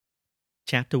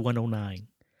chapter 109.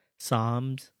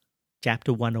 Psalms,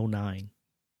 chapter 109.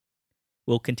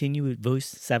 We'll continue with verse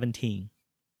 17.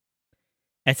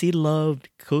 As he loved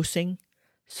cursing,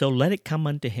 so let it come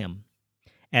unto him.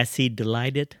 As he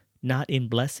delighted not in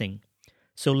blessing,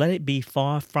 so let it be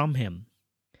far from him.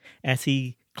 As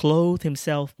he clothed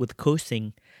himself with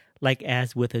cursing, like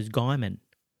as with his garment,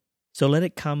 so let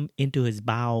it come into his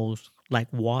bowels like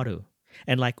water,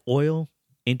 and like oil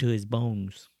into his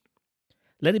bones.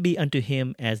 Let it be unto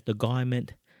him as the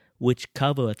garment which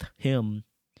covereth him,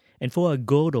 and for a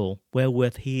girdle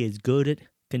wherewith he is girded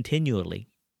continually.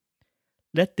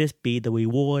 Let this be the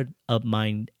reward of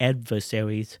mine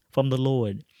adversaries from the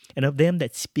Lord, and of them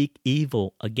that speak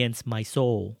evil against my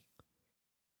soul.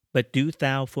 But do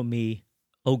thou for me,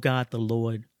 O God the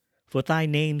Lord, for thy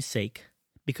name's sake,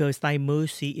 because thy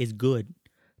mercy is good,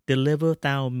 deliver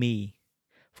thou me.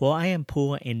 For I am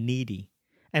poor and needy,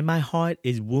 and my heart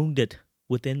is wounded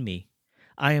within me.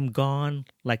 I am gone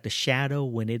like the shadow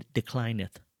when it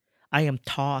declineth. I am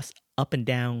tossed up and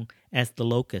down as the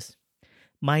locust.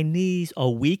 My knees are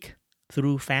weak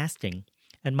through fasting,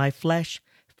 and my flesh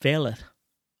faileth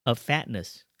of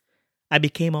fatness. I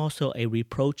became also a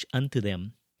reproach unto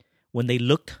them. When they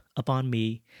looked upon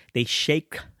me, they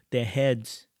shake their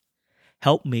heads.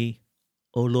 Help me,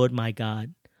 O Lord my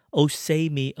God. O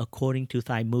save me according to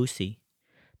thy mercy,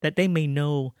 that they may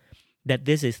know that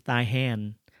this is thy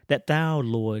hand, that thou,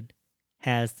 Lord,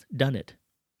 hast done it.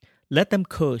 Let them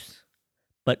curse,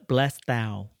 but bless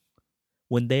thou.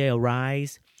 When they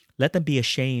arise, let them be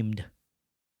ashamed,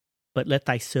 but let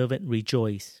thy servant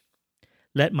rejoice.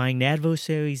 Let mine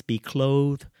adversaries be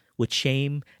clothed with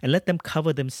shame, and let them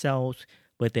cover themselves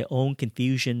with their own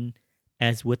confusion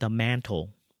as with a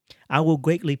mantle. I will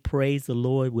greatly praise the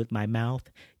Lord with my mouth,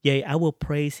 yea, I will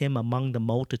praise him among the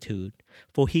multitude,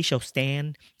 for he shall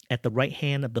stand at the right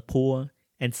hand of the poor,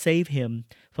 and save him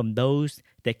from those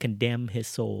that condemn his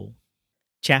soul.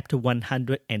 Chapter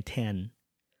 110.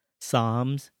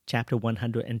 Psalms, chapter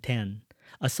 110.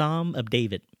 A psalm of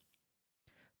David.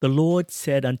 The Lord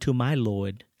said unto my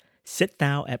Lord, Sit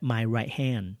thou at my right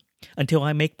hand, until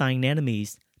I make thine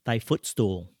enemies thy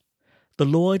footstool. The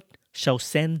Lord shall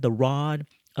send the rod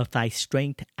of thy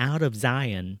strength out of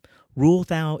Zion. Rule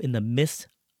thou in the midst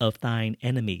of thine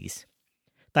enemies.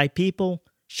 Thy people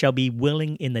shall be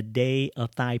willing in the day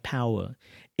of thy power,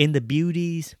 in the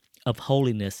beauties of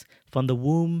holiness from the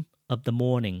womb of the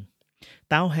morning.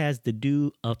 Thou hast the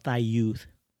dew of thy youth.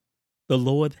 The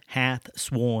Lord hath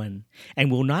sworn,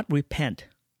 and will not repent.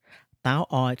 Thou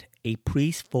art a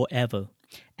priest forever,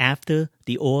 after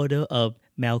the order of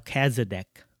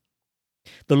Melchizedek.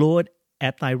 The Lord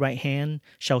at thy right hand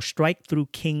shall strike through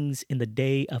kings in the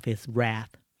day of his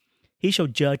wrath. He shall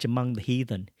judge among the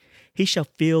heathen. He shall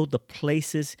fill the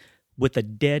places with the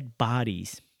dead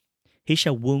bodies. He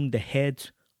shall wound the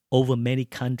heads over many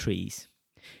countries.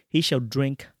 He shall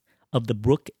drink of the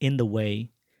brook in the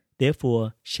way.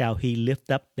 Therefore shall he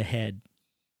lift up the head.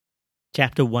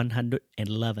 Chapter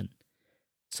 111.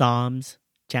 Psalms,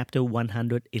 chapter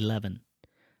 111.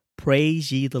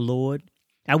 Praise ye the Lord.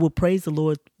 I will praise the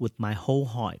Lord with my whole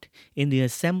heart, in the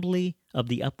assembly of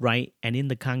the upright and in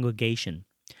the congregation.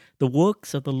 The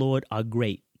works of the Lord are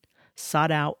great, sought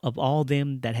out of all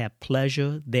them that have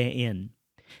pleasure therein.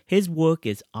 His work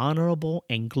is honorable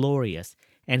and glorious,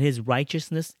 and his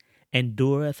righteousness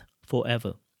endureth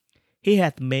forever. He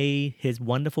hath made his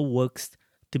wonderful works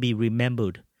to be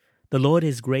remembered. The Lord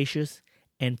is gracious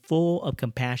and full of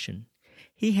compassion.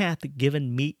 He hath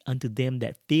given meat unto them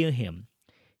that fear him.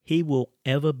 He will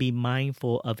ever be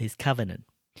mindful of his covenant.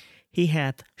 He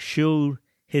hath shewed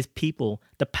his people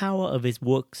the power of his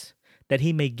works, that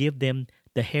he may give them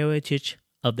the heritage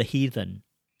of the heathen.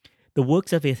 The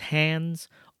works of his hands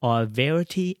are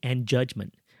verity and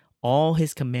judgment. All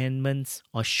his commandments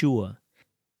are sure.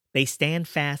 They stand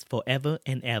fast forever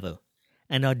and ever,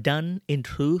 and are done in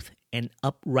truth and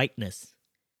uprightness.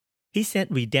 He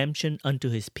sent redemption unto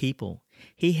his people.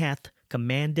 He hath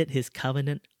commanded his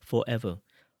covenant forever.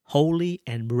 Holy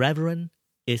and reverend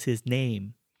is his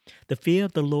name. The fear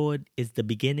of the Lord is the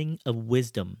beginning of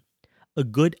wisdom. A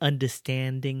good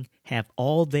understanding have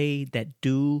all they that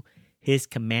do his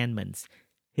commandments.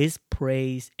 His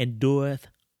praise endureth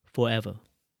forever.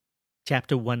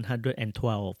 Chapter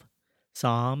 112.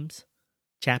 Psalms,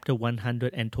 chapter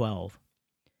 112.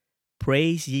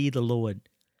 Praise ye the Lord.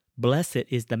 Blessed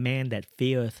is the man that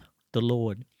feareth the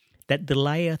Lord, that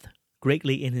delighteth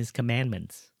greatly in his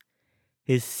commandments.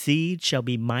 His seed shall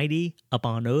be mighty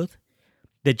upon earth.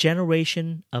 The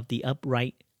generation of the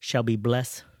upright shall be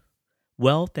blessed.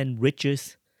 Wealth and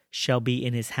riches shall be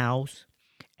in his house,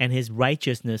 and his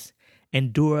righteousness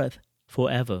endureth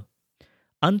forever.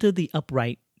 Unto the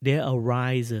upright there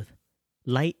ariseth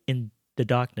light in the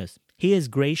darkness. He is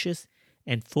gracious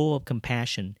and full of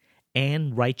compassion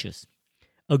and righteous.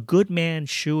 A good man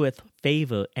sheweth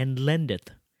favor and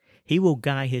lendeth. He will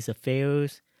guide his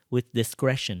affairs with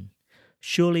discretion.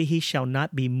 Surely he shall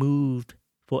not be moved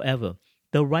forever.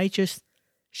 The righteous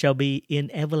shall be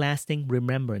in everlasting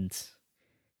remembrance.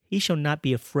 He shall not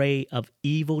be afraid of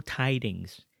evil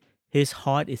tidings. His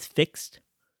heart is fixed,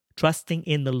 trusting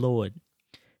in the Lord.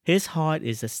 His heart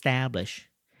is established.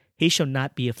 He shall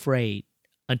not be afraid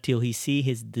until he see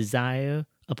his desire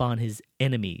upon his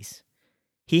enemies.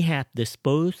 He hath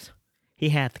disposed, he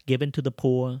hath given to the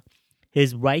poor.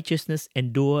 His righteousness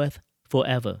endureth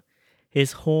forever.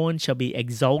 His horn shall be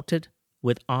exalted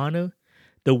with honor.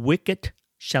 The wicked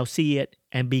shall see it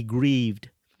and be grieved.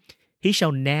 He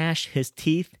shall gnash his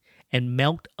teeth and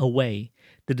melt away.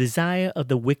 The desire of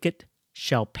the wicked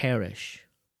shall perish.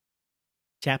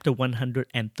 Chapter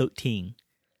 113.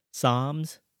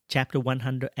 Psalms, chapter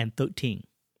 113.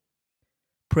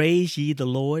 Praise ye the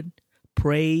Lord.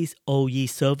 Praise, O ye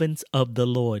servants of the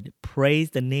Lord. Praise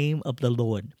the name of the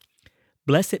Lord.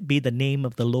 Blessed be the name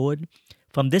of the Lord,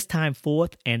 from this time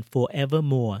forth and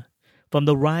forevermore. From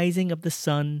the rising of the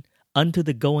sun unto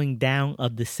the going down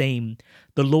of the same,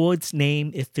 the Lord's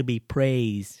name is to be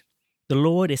praised. The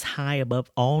Lord is high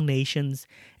above all nations,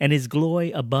 and his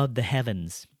glory above the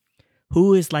heavens.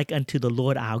 Who is like unto the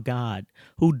Lord our God,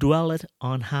 who dwelleth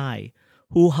on high,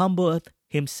 who humbleth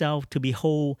himself to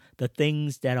behold the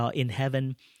things that are in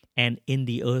heaven and in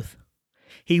the earth?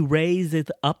 He raiseth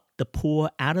up the poor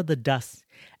out of the dust,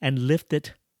 and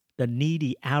lifteth the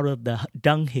needy out of the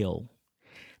dunghill,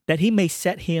 that he may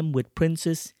set him with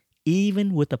princes,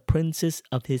 even with the princes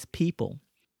of his people.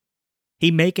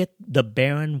 He maketh the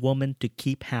barren woman to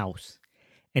keep house,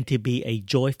 and to be a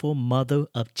joyful mother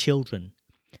of children.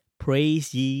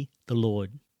 Praise ye the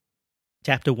Lord.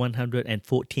 Chapter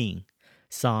 114.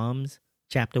 Psalms,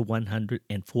 chapter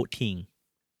 114.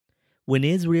 When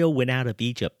Israel went out of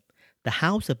Egypt, the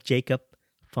house of Jacob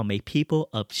from a people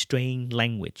of strange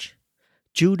language.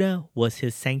 Judah was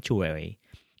his sanctuary,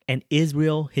 and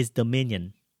Israel his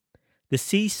dominion. The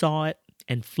sea saw it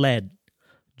and fled.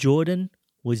 Jordan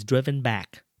was driven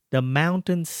back. The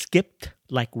mountains skipped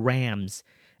like rams,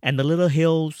 and the little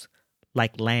hills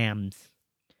like lambs.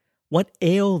 What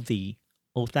ailed thee,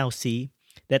 O thou sea,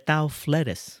 that thou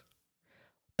fleddest?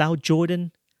 Thou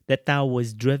Jordan, that thou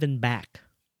was driven back?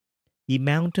 Ye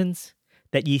mountains,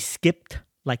 that ye skipped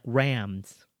like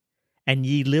rams, and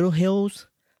ye little hills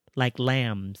like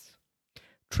lambs.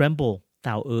 Tremble,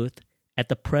 thou earth, at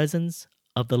the presence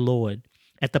of the Lord,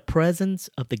 at the presence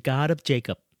of the God of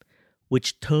Jacob,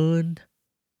 which turned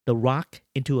the rock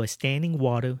into a standing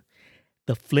water,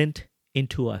 the flint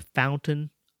into a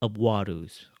fountain of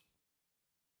waters.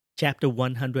 Chapter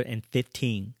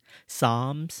 115.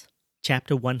 Psalms,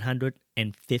 chapter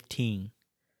 115.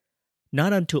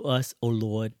 Not unto us, O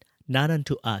Lord, not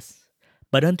unto us,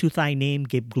 but unto thy name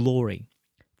give glory,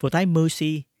 for thy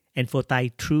mercy and for thy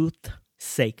truth's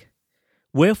sake.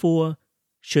 Wherefore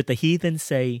should the heathen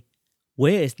say,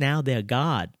 Where is now their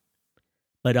God?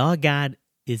 But our God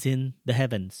is in the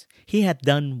heavens. He hath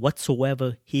done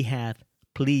whatsoever he hath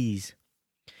pleased.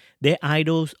 Their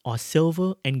idols are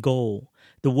silver and gold,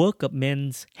 the work of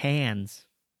men's hands.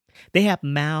 They have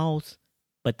mouths,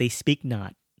 but they speak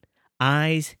not.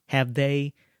 Eyes have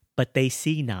they, but they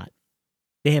see not.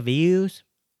 They have ears,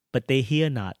 but they hear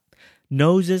not.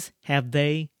 Noses have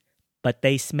they, but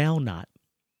they smell not.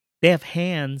 They have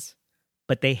hands,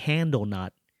 but they handle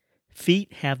not.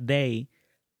 Feet have they,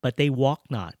 but they walk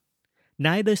not.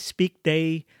 Neither speak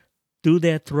they through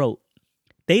their throat.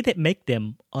 They that make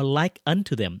them are like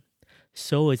unto them.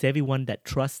 So is everyone that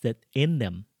trusteth in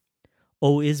them.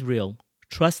 O Israel,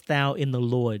 trust thou in the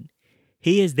Lord.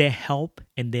 He is their help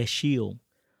and their shield.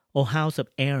 O house of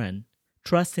Aaron,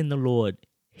 trust in the Lord.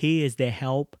 He is their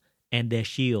help and their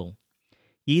shield.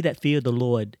 Ye that fear the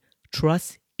Lord,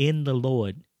 trust in the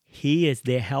Lord. He is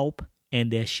their help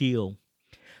and their shield.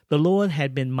 The Lord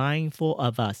had been mindful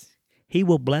of us. He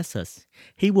will bless us.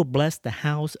 He will bless the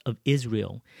house of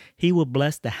Israel. He will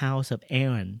bless the house of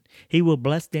Aaron. He will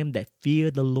bless them that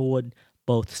fear the Lord,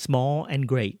 both small and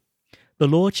great. The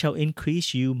Lord shall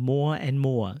increase you more and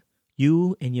more,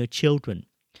 you and your children.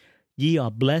 Ye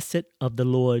are blessed of the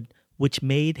Lord, which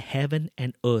made heaven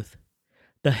and earth.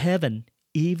 The heaven,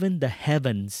 even the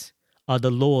heavens, are the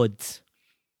Lord's,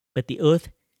 but the earth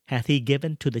hath he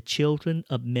given to the children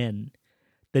of men.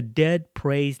 The dead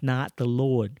praise not the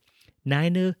Lord,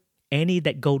 neither any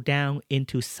that go down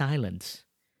into silence.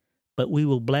 But we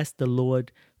will bless the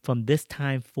Lord from this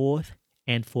time forth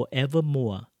and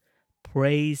forevermore.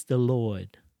 praise the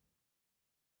Lord.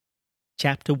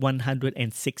 Chapter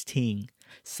 116.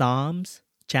 Psalms,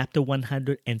 chapter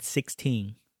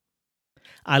 116.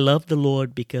 I love the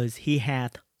Lord because he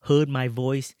hath heard my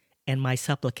voice and my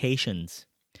supplications,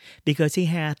 because he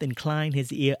hath inclined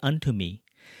his ear unto me.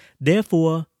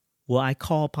 Therefore will I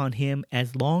call upon him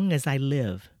as long as I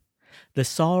live. The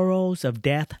sorrows of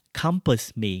death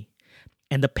compassed me,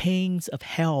 and the pains of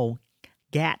hell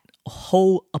gat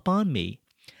hold upon me.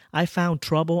 I found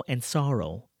trouble and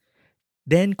sorrow.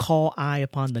 Then call I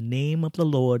upon the name of the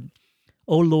Lord.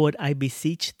 O Lord, I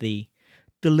beseech thee,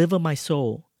 deliver my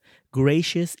soul.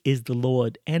 Gracious is the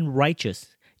Lord, and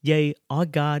righteous. Yea, our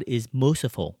God is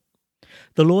merciful.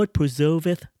 The Lord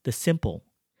preserveth the simple.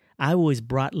 I was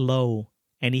brought low,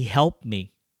 and he helped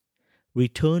me.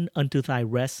 Return unto thy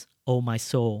rest, O my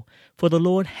soul, for the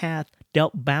Lord hath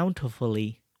dealt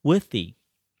bountifully with thee.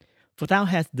 For thou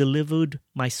hast delivered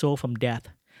my soul from death,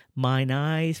 mine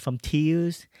eyes from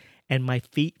tears, and my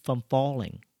feet from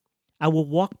falling. I will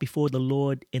walk before the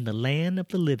Lord in the land of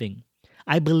the living.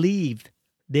 I believed,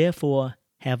 therefore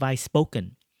have I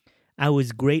spoken. I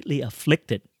was greatly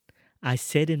afflicted. I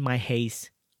said in my haste,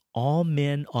 all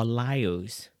men are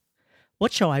liars.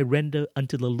 What shall I render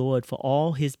unto the Lord for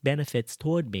all his benefits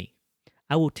toward me?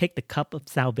 I will take the cup of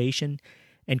salvation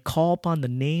and call upon the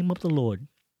name of the Lord.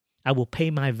 I will pay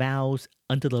my vows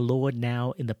unto the Lord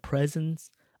now in the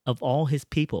presence of all his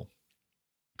people.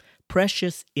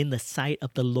 Precious in the sight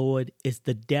of the Lord is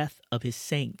the death of his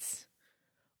saints.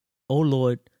 O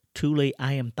Lord, truly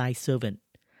I am thy servant.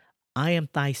 I am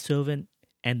thy servant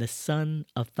and the son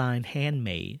of thine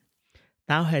handmaid.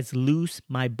 Thou hast loosed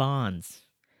my bonds.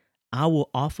 I will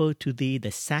offer to thee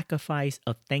the sacrifice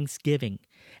of thanksgiving,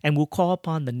 and will call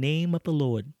upon the name of the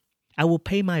Lord. I will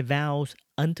pay my vows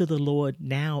unto the Lord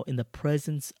now in the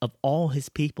presence of all his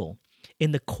people,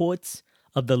 in the courts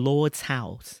of the Lord's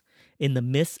house, in the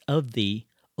midst of thee,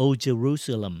 O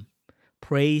Jerusalem.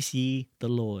 Praise ye the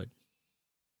Lord.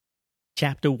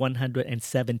 Chapter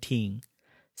 117.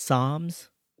 Psalms,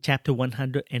 chapter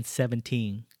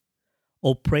 117.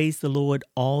 O praise the Lord,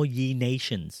 all ye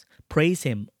nations. Praise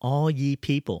him, all ye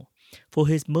people. For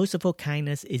his merciful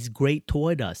kindness is great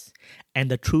toward us, and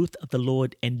the truth of the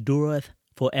Lord endureth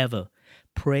forever.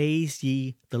 Praise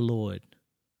ye the Lord.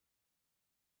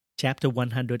 Chapter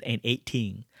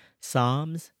 118.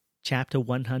 Psalms, chapter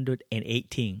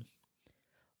 118.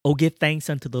 O give thanks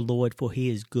unto the Lord, for he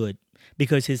is good,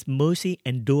 because his mercy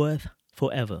endureth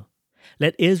forever.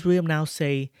 Let Israel now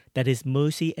say that his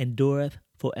mercy endureth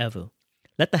forever.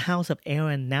 Let the house of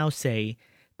Aaron now say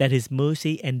that his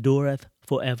mercy endureth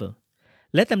forever.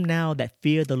 Let them now that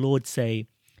fear the Lord say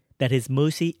that his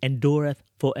mercy endureth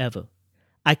forever.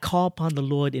 I call upon the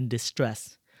Lord in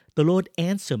distress. The Lord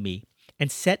answer me,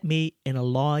 and set me in a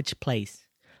large place.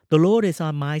 The Lord is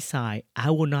on my side,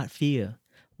 I will not fear.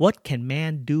 What can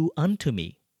man do unto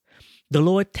me? The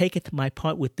Lord taketh my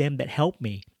part with them that help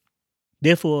me.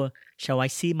 Therefore shall I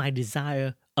see my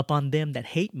desire upon them that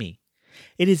hate me.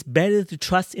 It is better to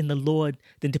trust in the Lord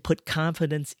than to put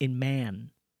confidence in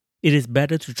man. It is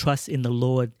better to trust in the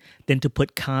Lord than to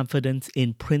put confidence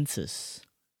in princes.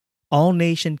 All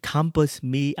nations compass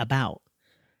me about,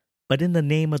 but in the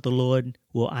name of the Lord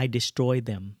will I destroy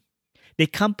them. They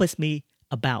compass me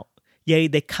about, yea,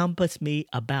 they compass me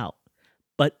about,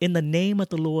 but in the name of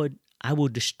the Lord I will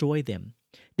destroy them.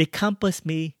 They compass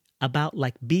me about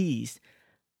like bees.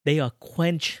 They are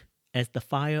quenched as the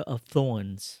fire of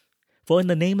thorns. For in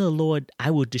the name of the Lord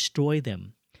I will destroy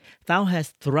them. Thou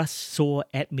hast thrust sore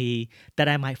at me that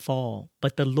I might fall,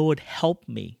 but the Lord helped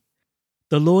me.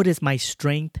 The Lord is my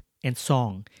strength and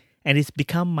song, and is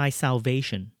become my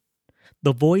salvation.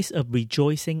 The voice of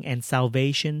rejoicing and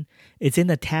salvation is in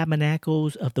the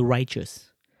tabernacles of the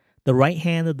righteous. The right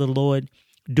hand of the Lord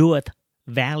doeth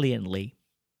valiantly.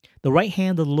 The right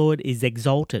hand of the Lord is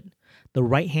exalted. The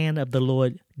right hand of the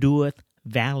Lord doeth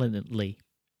valiantly.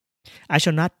 I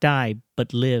shall not die,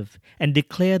 but live, and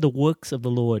declare the works of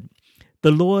the Lord. The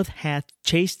Lord hath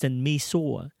chastened me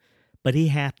sore, but he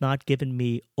hath not given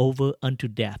me over unto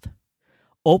death.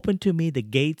 Open to me the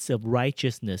gates of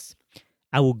righteousness.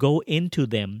 I will go into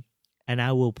them, and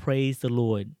I will praise the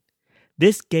Lord.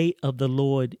 This gate of the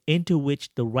Lord into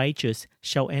which the righteous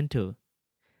shall enter.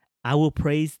 I will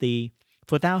praise thee,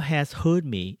 for thou hast heard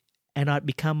me, and art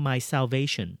become my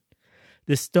salvation.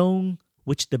 The stone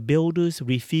which the builders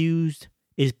refused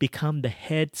is become the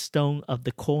headstone of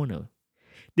the corner.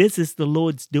 This is the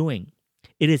Lord's doing.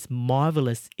 It is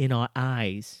marvelous in our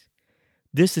eyes.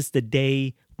 This is the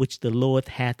day which the Lord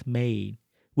hath made.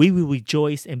 We will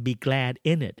rejoice and be glad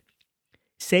in it.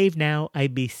 Save now, I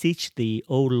beseech thee,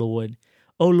 O Lord.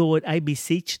 O Lord, I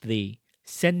beseech thee.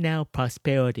 send now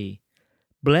prosperity.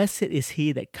 Blessed is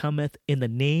he that cometh in the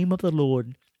name of the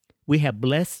Lord. We have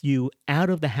blessed you out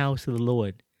of the house of the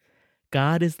Lord.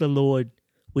 God is the Lord,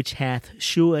 which hath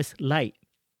shewed us light.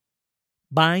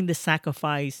 Bind the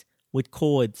sacrifice with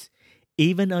cords,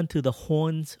 even unto the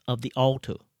horns of the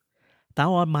altar.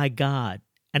 Thou art my God,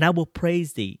 and I will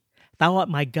praise thee. Thou art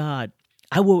my God,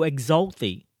 I will exalt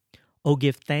thee. O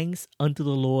give thanks unto the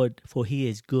Lord, for he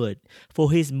is good,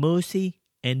 for his mercy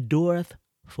endureth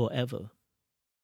forever.